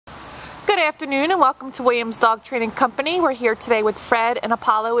Good afternoon and welcome to Williams Dog Training Company. We're here today with Fred and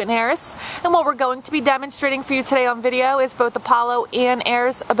Apollo and Ares, and what we're going to be demonstrating for you today on video is both Apollo and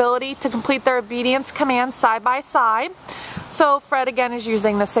Ares' ability to complete their obedience commands side by side. So Fred again is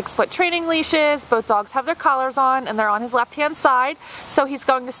using the 6-foot training leashes. Both dogs have their collars on and they're on his left hand side. So he's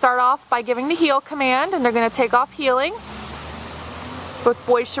going to start off by giving the heel command and they're going to take off heeling. Both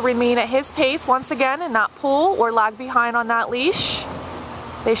boys should remain at his pace once again and not pull or lag behind on that leash.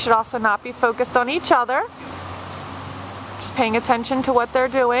 They should also not be focused on each other. Just paying attention to what they're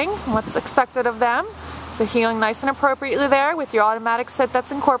doing, what's expected of them. So heeling nice and appropriately there with your automatic sit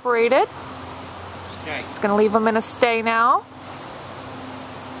that's incorporated. Okay. Just going to leave them in a stay now.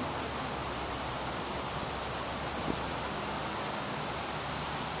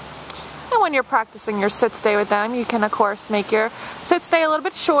 And when you're practicing your sit stay with them, you can of course make your sit stay a little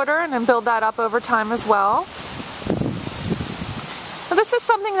bit shorter and then build that up over time as well. Now, this is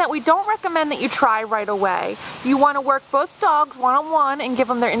something that we don't recommend that you try right away. You want to work both dogs one-on-one and give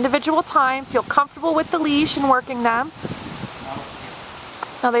them their individual time, feel comfortable with the leash and working them.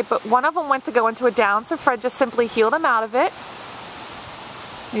 Now one of them went to go into a down, so Fred just simply heeled him out of it.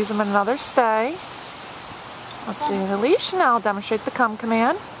 Use them in another stay. Let's see the leash, and now I'll demonstrate the come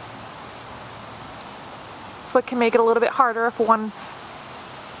command. It's what can make it a little bit harder if one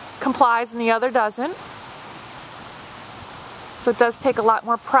complies and the other doesn't. So it does take a lot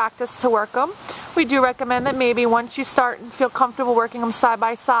more practice to work them. We do recommend that maybe once you start and feel comfortable working them side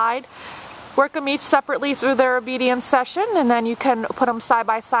by side, work them each separately through their obedience session, and then you can put them side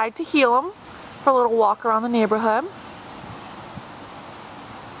by side to heel them for a little walk around the neighborhood.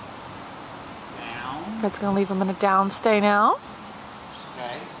 Down. Fred's going to leave them in a down stay now.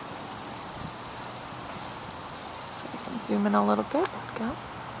 Okay. So you can zoom in a little bit. Go.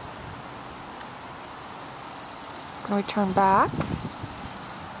 Going to return back.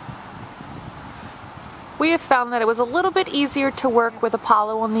 We have found that it was a little bit easier to work with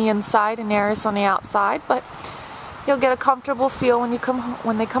Apollo on the inside and Ares on the outside, but you'll get a comfortable feel when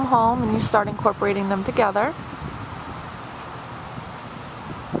they come home and you start incorporating them together.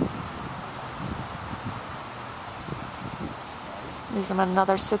 Use them in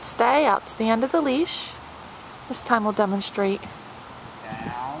another sit stay out to the end of the leash. This time we'll demonstrate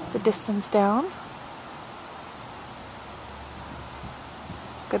Down. the distance down.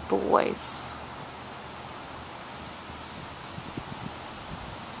 Good boys.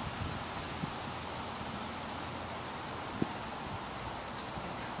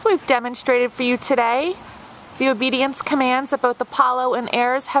 So we've demonstrated for you today the obedience commands that both Apollo and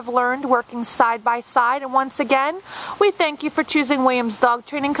Ares have learned working side by side. And once again, we thank you for choosing Williams Dog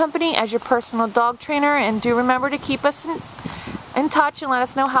Training Company as your personal dog trainer. And do remember to keep us in touch and let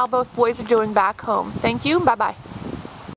us know how both boys are doing back home. Thank you. Bye-bye.